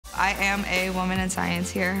I am a woman in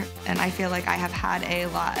science here, and I feel like I have had a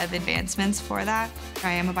lot of advancements for that.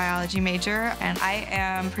 I am a biology major, and I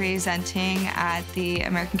am presenting at the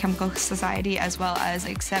American Chemical Society as well as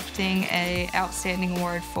accepting an outstanding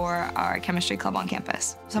award for our chemistry club on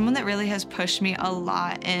campus. Someone that really has pushed me a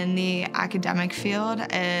lot in the academic field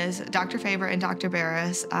is Dr. Faber and Dr.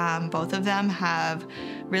 Barris. Both of them have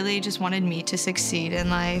really just wanted me to succeed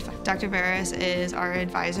in life. Dr. Barris is our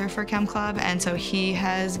advisor for Chem Club, and so he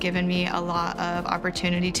has given me a lot of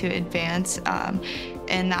opportunity to advance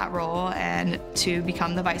in that role and to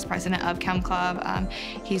become the vice president of Chem Club.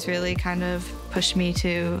 He's really kind of pushed me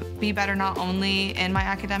to be better not only in my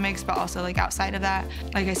academics but also like outside of that.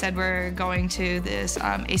 Like I said, we're going to this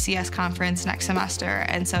ACS conference next semester,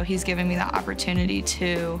 and so he's given me the opportunity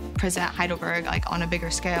to present Heidelberg like on a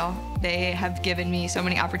bigger scale. They have given me so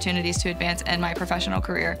many opportunities to advance in my professional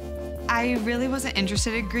career. I really wasn't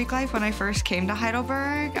interested in Greek life when I first came to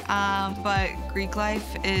Heidelberg, but Greek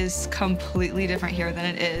life is completely different here than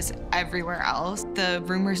it is everywhere else. The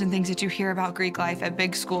rumors and things that you hear about Greek life at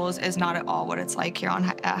big schools is not at all what it's like here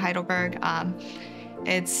at Heidelberg.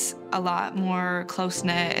 It's a lot more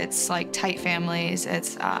close-knit. It's like tight families.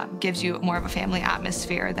 It gives you more of a family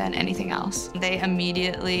atmosphere than anything else. They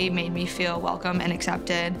immediately made me feel welcome and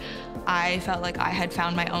accepted. I felt like I had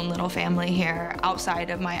found my own little family here outside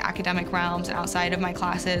of my academic realms and outside of my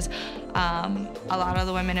classes. A lot of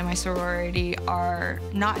the women in my sorority are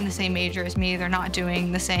not in the same major as me. They're not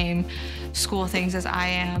doing the same school things as I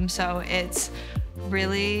am, so it's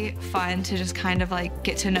really fun to just kind of like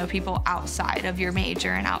get to know people outside of your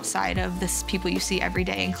major and outside of the people you see every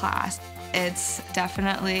day in class. It's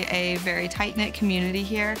definitely a very tight-knit community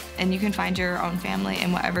here, and you can find your own family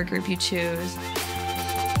in whatever group you choose.